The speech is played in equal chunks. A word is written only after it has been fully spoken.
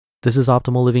This is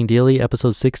Optimal Living Daily, episode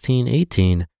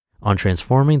 1618, on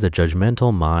transforming the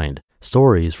judgmental mind,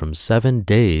 stories from 7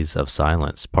 days of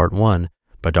silence, part 1,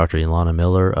 by Dr. Elana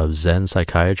Miller of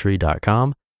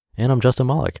ZenPsychiatry.com, and I'm Justin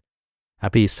Malik.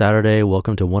 Happy Saturday.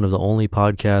 Welcome to one of the only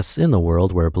podcasts in the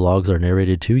world where blogs are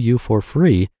narrated to you for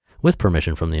free with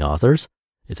permission from the authors.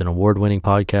 It's an award-winning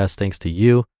podcast thanks to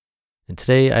you. And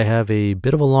today I have a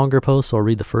bit of a longer post, so I'll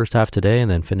read the first half today and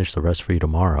then finish the rest for you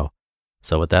tomorrow.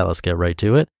 So with that, let's get right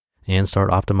to it and start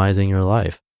optimizing your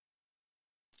life.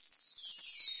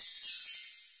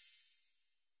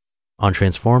 On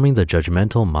transforming the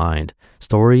judgmental mind,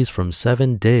 stories from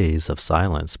 7 days of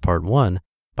silence, part 1,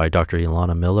 by Dr.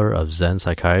 Elana Miller of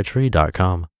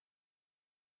ZenPsychiatry.com.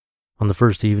 On the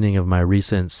first evening of my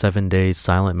recent 7-day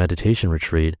silent meditation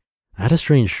retreat, I had a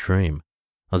strange dream.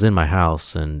 I was in my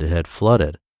house and it had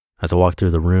flooded. As I walked through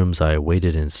the rooms, I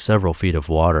waded in several feet of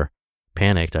water.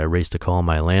 Panicked, I raced to call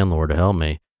my landlord to help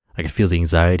me. I could feel the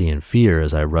anxiety and fear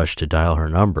as I rushed to dial her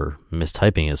number,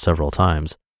 mistyping it several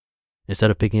times.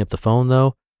 Instead of picking up the phone,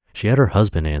 though, she had her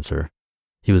husband answer.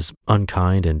 He was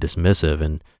unkind and dismissive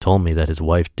and told me that his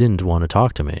wife didn't want to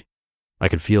talk to me. I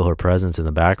could feel her presence in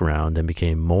the background and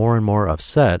became more and more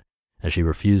upset as she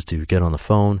refused to get on the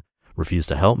phone, refused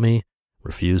to help me,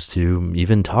 refused to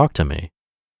even talk to me.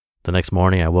 The next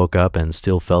morning, I woke up and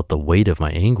still felt the weight of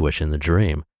my anguish in the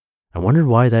dream. I wondered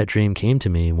why that dream came to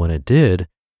me when it did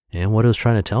and what it was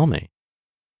trying to tell me.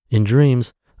 In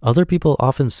dreams, other people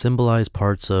often symbolize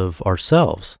parts of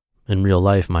ourselves. In real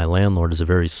life, my landlord is a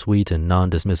very sweet and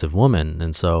non-dismissive woman,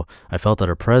 and so I felt that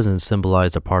her presence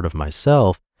symbolized a part of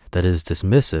myself that is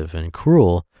dismissive and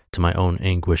cruel to my own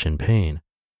anguish and pain.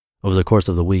 Over the course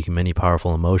of the week, many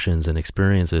powerful emotions and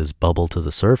experiences bubbled to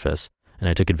the surface, and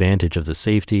I took advantage of the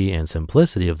safety and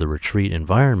simplicity of the retreat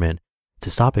environment to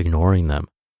stop ignoring them.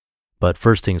 But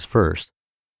first things first,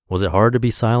 was it hard to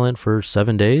be silent for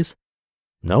 7 days?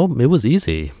 No, it was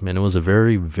easy, and it was a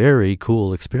very, very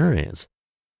cool experience.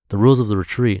 The rules of the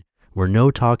retreat were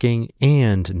no talking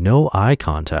and no eye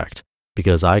contact,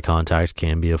 because eye contact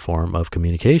can be a form of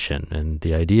communication, and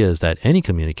the idea is that any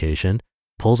communication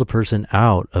pulls a person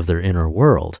out of their inner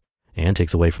world and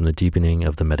takes away from the deepening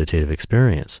of the meditative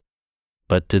experience.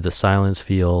 But did the silence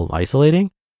feel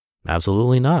isolating?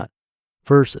 Absolutely not.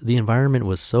 First, the environment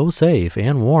was so safe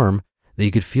and warm that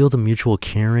you could feel the mutual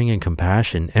caring and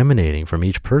compassion emanating from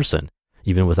each person,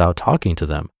 even without talking to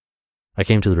them. I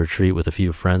came to the retreat with a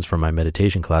few friends from my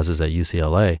meditation classes at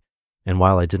UCLA, and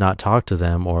while I did not talk to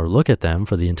them or look at them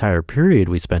for the entire period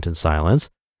we spent in silence,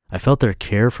 I felt their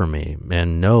care for me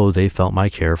and know they felt my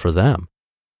care for them.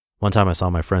 One time I saw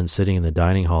my friend sitting in the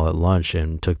dining hall at lunch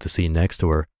and took the seat next to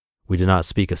her. We did not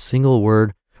speak a single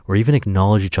word or even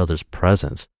acknowledge each other's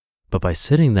presence, but by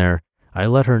sitting there, I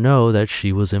let her know that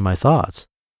she was in my thoughts.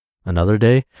 Another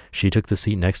day, she took the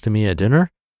seat next to me at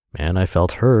dinner, and I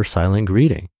felt her silent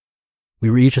greeting. We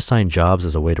were each assigned jobs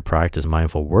as a way to practice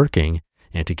mindful working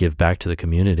and to give back to the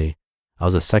community. I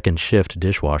was a second shift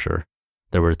dishwasher.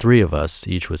 There were 3 of us,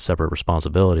 each with separate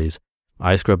responsibilities.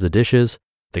 I scrubbed the dishes,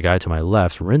 the guy to my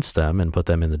left rinsed them and put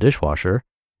them in the dishwasher,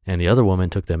 and the other woman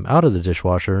took them out of the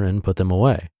dishwasher and put them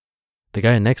away. The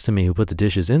guy next to me who put the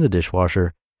dishes in the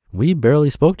dishwasher, we barely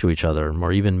spoke to each other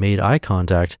or even made eye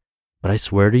contact, but I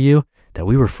swear to you that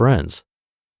we were friends.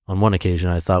 On one occasion,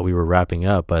 I thought we were wrapping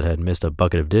up but had missed a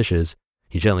bucket of dishes.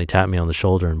 He gently tapped me on the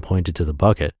shoulder and pointed to the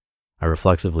bucket. I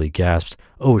reflexively gasped,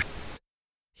 "Oh, shit."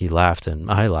 He laughed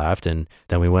and I laughed, and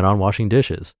then we went on washing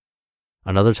dishes.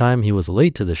 Another time, he was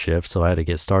late to the shift, so I had to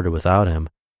get started without him.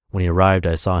 When he arrived,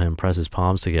 I saw him press his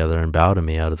palms together and bow to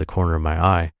me out of the corner of my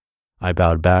eye. I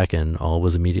bowed back and all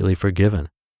was immediately forgiven.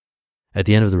 At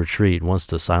the end of the retreat, once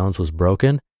the silence was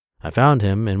broken, I found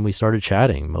him and we started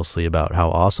chatting, mostly about how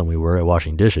awesome we were at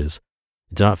washing dishes.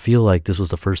 It did not feel like this was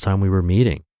the first time we were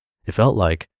meeting. It felt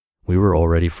like we were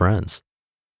already friends.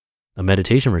 A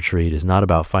meditation retreat is not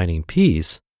about finding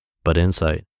peace, but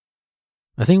insight.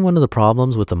 I think one of the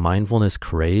problems with the mindfulness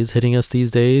craze hitting us these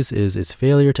days is its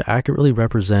failure to accurately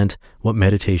represent what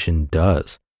meditation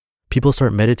does. People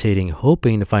start meditating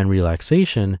hoping to find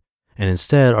relaxation, and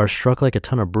instead are struck like a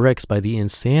ton of bricks by the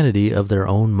insanity of their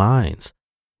own minds.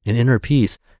 An inner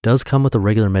peace does come with a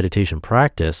regular meditation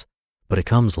practice, but it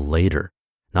comes later,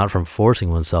 not from forcing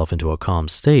oneself into a calm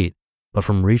state, but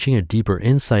from reaching a deeper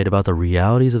insight about the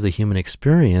realities of the human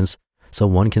experience so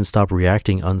one can stop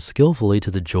reacting unskillfully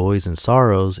to the joys and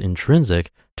sorrows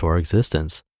intrinsic to our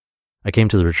existence. I came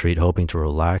to the retreat hoping to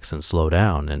relax and slow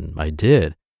down, and I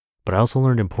did, but I also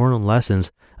learned important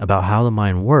lessons about how the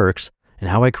mind works and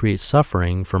how I create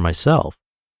suffering for myself.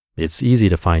 It's easy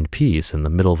to find peace in the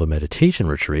middle of a meditation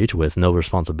retreat with no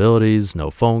responsibilities, no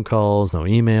phone calls, no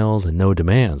emails, and no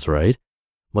demands, right?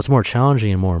 What's more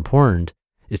challenging and more important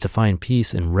is to find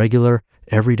peace in regular,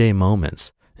 everyday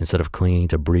moments instead of clinging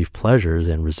to brief pleasures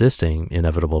and resisting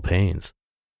inevitable pains.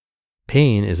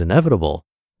 Pain is inevitable.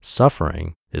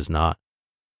 Suffering is not.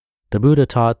 The Buddha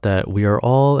taught that we are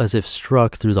all as if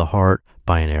struck through the heart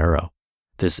by an arrow.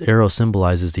 This arrow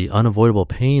symbolizes the unavoidable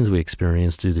pains we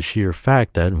experience due to the sheer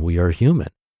fact that we are human.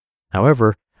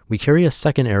 However, we carry a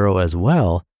second arrow as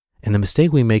well, and the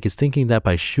mistake we make is thinking that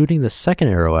by shooting the second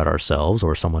arrow at ourselves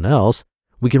or someone else,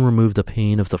 we can remove the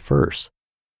pain of the first.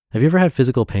 Have you ever had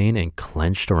physical pain and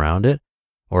clenched around it?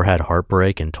 Or had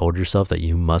heartbreak and told yourself that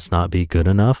you must not be good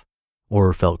enough?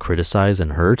 Or felt criticized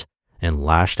and hurt and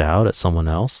lashed out at someone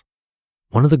else?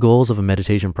 One of the goals of a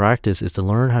meditation practice is to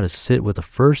learn how to sit with the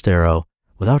first arrow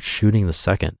without shooting the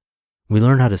second. We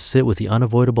learn how to sit with the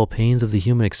unavoidable pains of the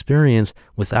human experience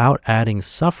without adding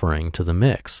suffering to the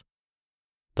mix.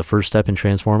 The first step in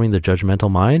transforming the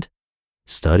judgmental mind?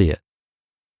 Study it.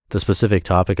 The specific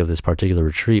topic of this particular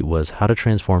retreat was how to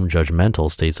transform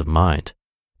judgmental states of mind.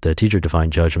 The teacher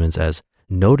defined judgments as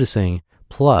noticing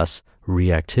plus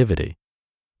reactivity.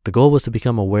 The goal was to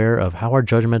become aware of how our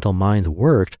judgmental minds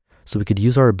worked so we could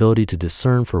use our ability to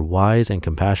discern for wise and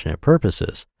compassionate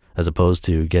purposes, as opposed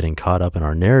to getting caught up in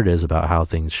our narratives about how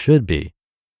things should be.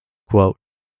 Quote,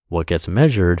 "What gets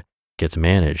measured gets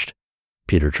managed."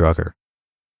 Peter Drucker.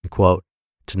 Quote,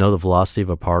 "To know the velocity of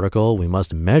a particle, we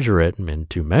must measure it, and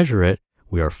to measure it,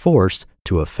 we are forced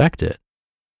to affect it."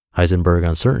 Heisenberg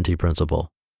uncertainty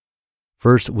principle.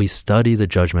 First, we study the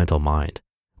judgmental mind.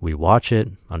 We watch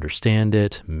it, understand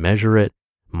it, measure it,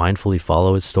 mindfully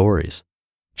follow its stories.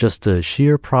 Just the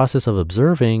sheer process of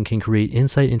observing can create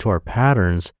insight into our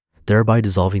patterns, thereby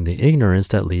dissolving the ignorance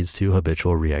that leads to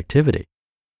habitual reactivity.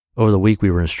 Over the week, we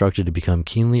were instructed to become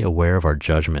keenly aware of our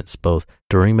judgments, both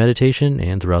during meditation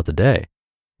and throughout the day.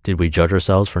 Did we judge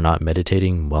ourselves for not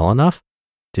meditating well enough?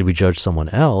 Did we judge someone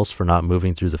else for not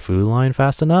moving through the food line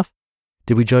fast enough?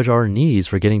 Did we judge our knees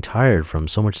for getting tired from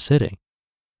so much sitting?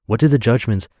 What did the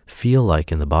judgments feel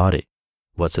like in the body?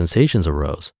 What sensations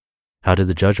arose? How did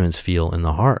the judgments feel in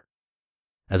the heart?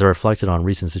 As I reflected on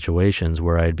recent situations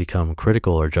where I had become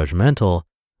critical or judgmental,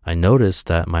 I noticed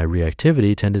that my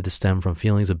reactivity tended to stem from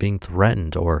feelings of being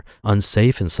threatened or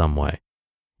unsafe in some way.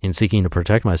 In seeking to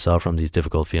protect myself from these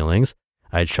difficult feelings,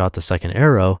 I had shot the second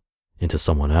arrow into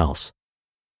someone else.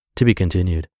 To be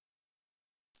continued.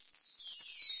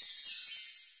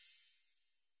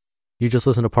 You just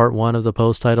listened to part 1 of the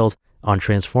post titled, "On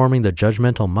Transforming the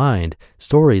Judgmental Mind,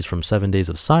 Stories from 7 Days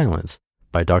of Silence"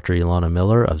 by Dr. Elana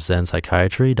Miller of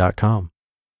ZenPsychiatry.com.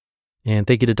 And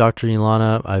thank you to Dr.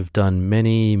 Elana. I've done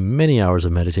many, many hours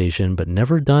of meditation, but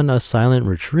never done a silent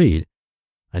retreat.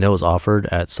 I know it was offered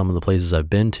at some of the places I've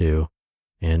been to,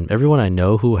 and everyone I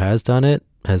know who has done it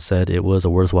has said it was a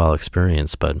worthwhile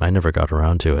experience, but I never got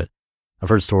around to it. I've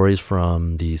heard stories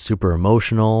from the super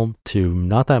emotional to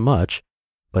not that much,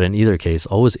 but in either case,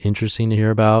 always interesting to hear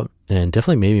about and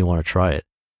definitely made me want to try it.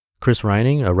 Chris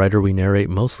Reining, a writer we narrate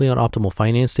mostly on Optimal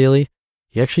Finance Daily,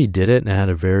 he actually did it and had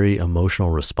a very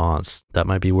emotional response. That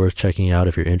might be worth checking out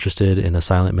if you're interested in a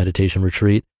silent meditation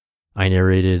retreat. I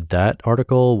narrated that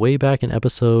article way back in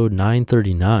episode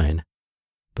 939.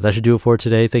 But that should do it for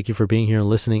today. Thank you for being here and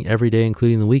listening every day,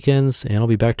 including the weekends. And I'll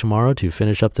be back tomorrow to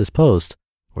finish up this post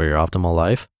where your optimal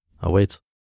life awaits.